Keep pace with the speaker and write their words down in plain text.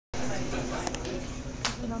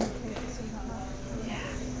on the table so you don't know.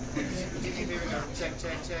 If you hear go check,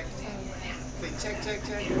 check, check. Say check, check,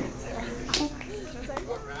 check.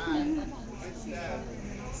 All right. Good stuff.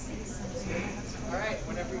 All right,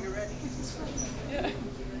 whenever you're ready.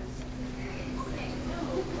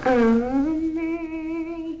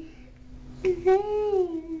 Amazing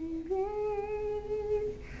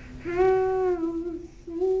grace, how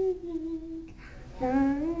sweet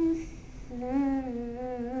the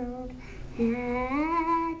sound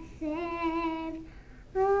that saved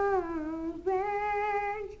a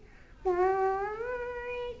wretch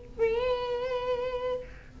like me.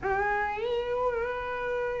 I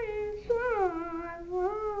once was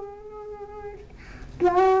lost,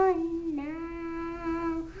 but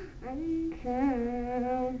now I'm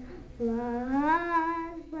found.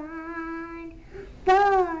 Was blind,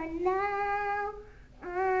 but now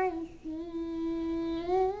I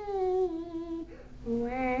see.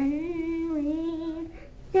 When we've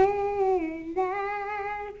been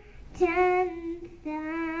there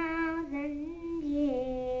 10,000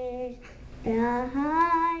 years, the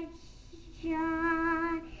heart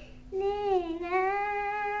shining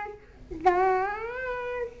as the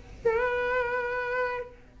sun,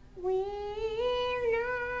 we've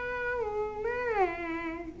known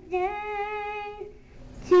days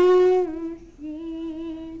to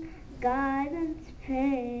sing God's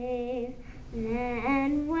praise.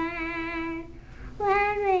 And when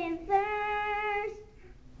we first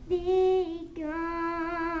begun,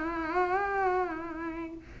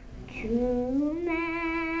 too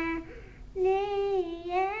many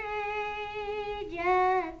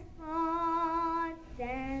ages fought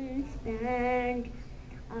and spent,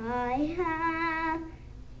 I have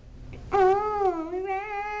already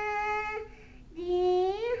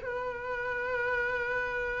home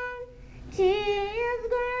to His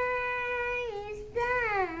grace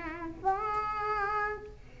that falls.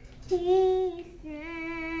 He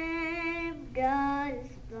saved us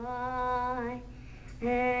by,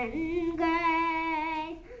 and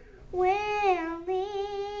grace will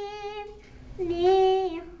lead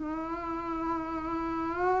me home.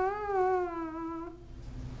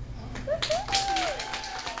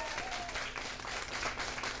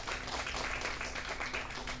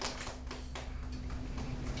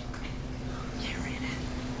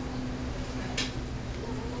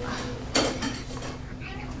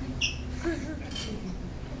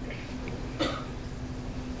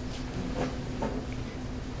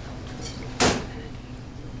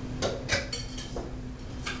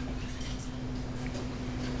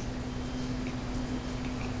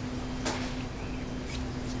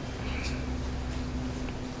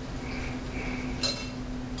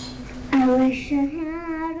 I wish I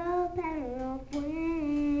had a pair of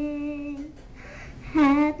wings,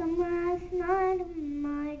 had them last night in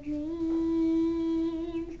my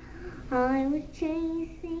dreams. I was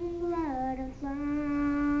chasing butterflies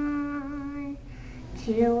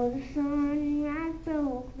till the sunrise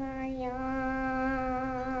broke my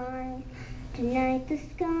eyes. Tonight the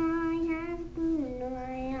sky has blue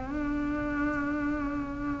my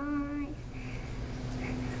eyes,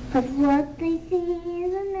 but what they see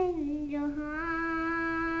is an angel eyes.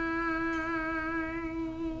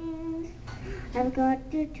 I've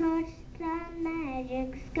got to touch that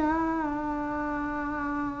magic sky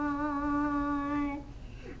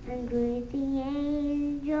and greet the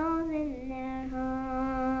angels in their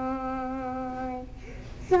heart.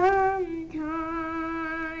 Sometimes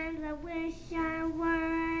I wish I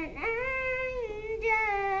were an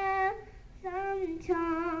angel.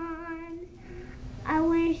 Sometimes I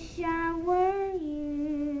wish I were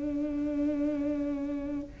you.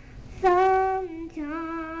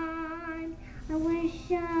 Sometimes I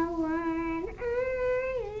wish I were an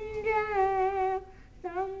angel.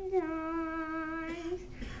 Sometimes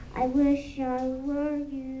I wish I were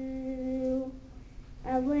you.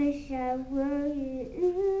 I wish I were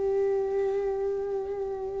you.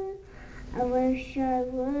 I wish I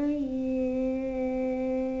were you.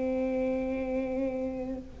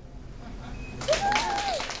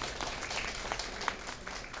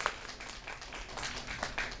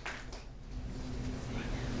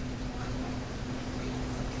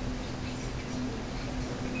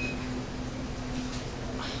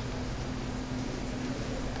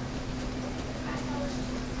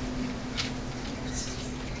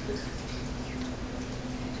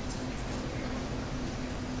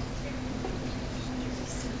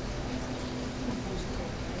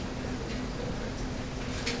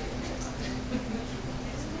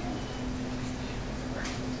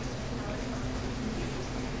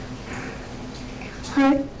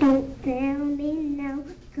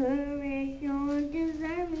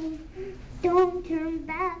 Don't turn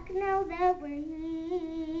back now that we're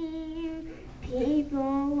here.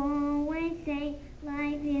 People always say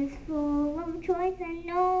life is full of choice and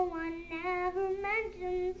no one ever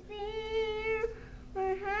mentions fear,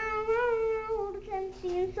 or how our road can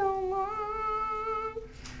seem so long,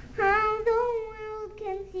 how the world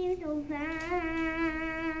can seem so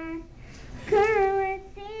fast. Courage,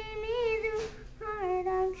 see me through heart,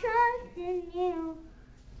 I'm trusting you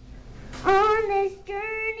on this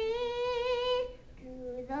journey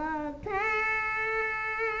through the past.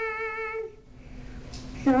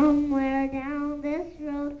 Somewhere down this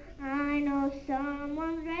road, I know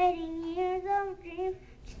someone's writing years of dreams,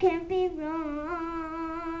 just can't be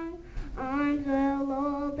wrong. Arms will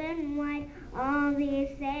open wide, all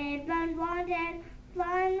these safe and wanted,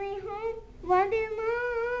 finally home won't be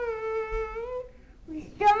long. We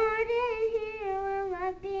started here where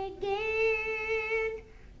life begins,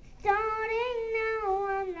 starting now,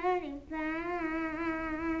 I'm learning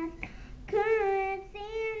fast. Courage,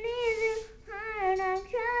 see me through heart, I'm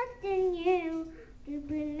trusting you to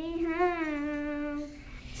bring me home.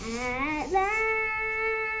 At last,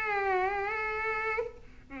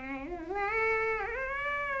 at last.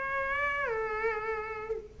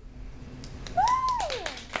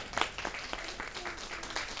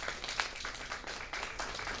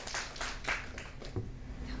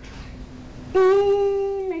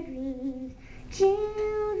 In my dreams,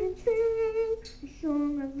 children sing a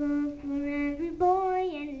song of love for every boy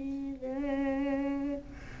and girl.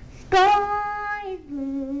 Sky is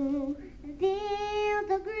blue and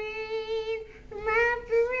fields are green.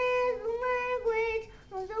 Laughter is the language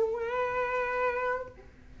of the world.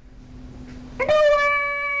 And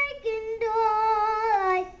awakened all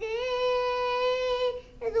I see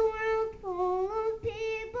is a world full of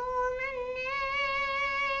people in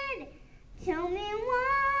need. Tell me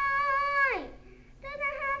why does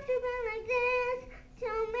it have to be like this?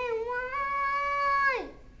 Tell me why.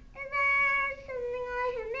 Is there something I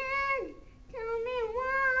have missed? Tell me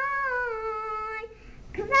why.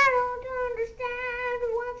 'Cause I don't understand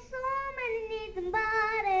what so many need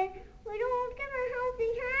somebody. We don't give a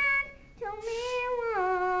helping hand. Tell me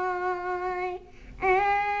why.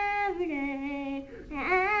 Every day I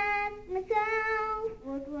ask myself,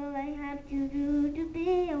 what will I have to do to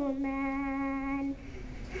be a man?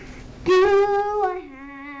 Do I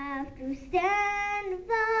have to stand and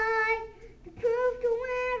fight to prove to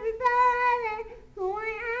everybody who I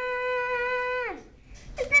am?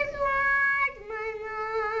 Is this what my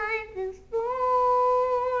life is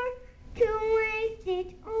for? To waste it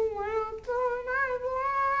on worlds full of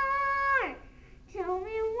war? Tell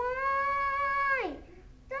me why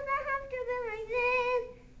does it have to be like this?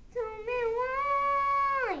 Tell me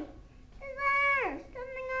why. Is there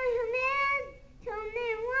something I have missed? Tell me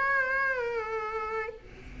why.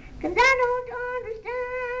 'Cause I don't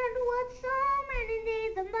understand what so many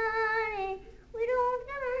need somebody. We don't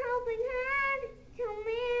give a helping hand. Tell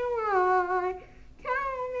me why.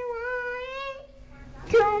 Tell me why.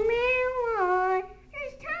 Tell me why.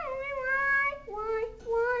 Just tell me why.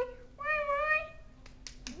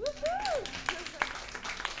 Woohoo!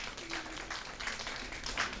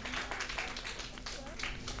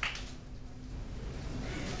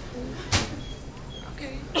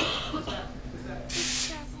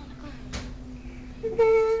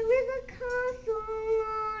 There is a castle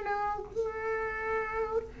on a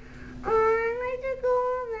cloud. I like to go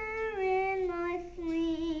there in my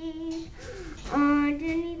sleep.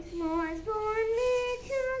 Underneath floors for me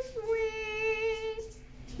to sleep.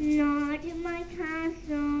 Not in my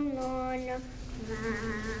castle on a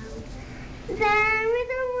cloud. There is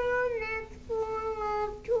a room that's full of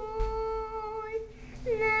toys.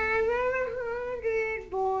 There are 100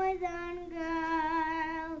 boys and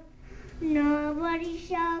girls. Nobody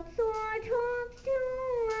shouts or talks too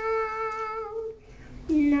loud.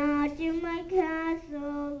 Not in my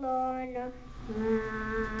castle on a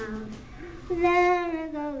cloud. There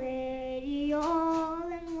is a lady all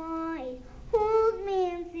in white, holds me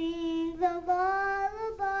and sings a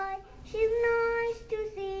lullaby. She's nice to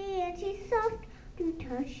see and she's soft to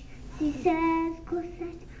touch. She says,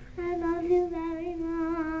 Cosette, I love you very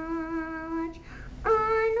much. I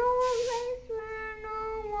know a place where no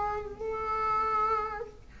one's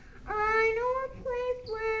lost. I know a place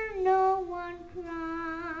where no one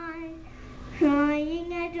cries. Crying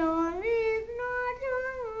at all is not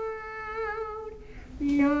allowed.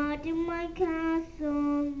 Not in my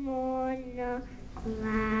castle on a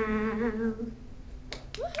cloud.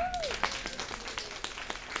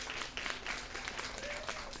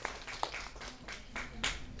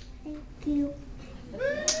 Thank you.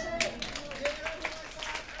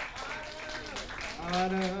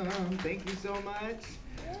 Autumn. Autumn. Thank you so much.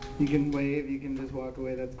 You can wave, you can just walk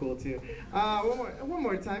away, that's cool too. One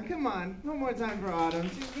more time, come on. One more time for Autumn.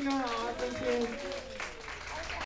 You know how awesome she is?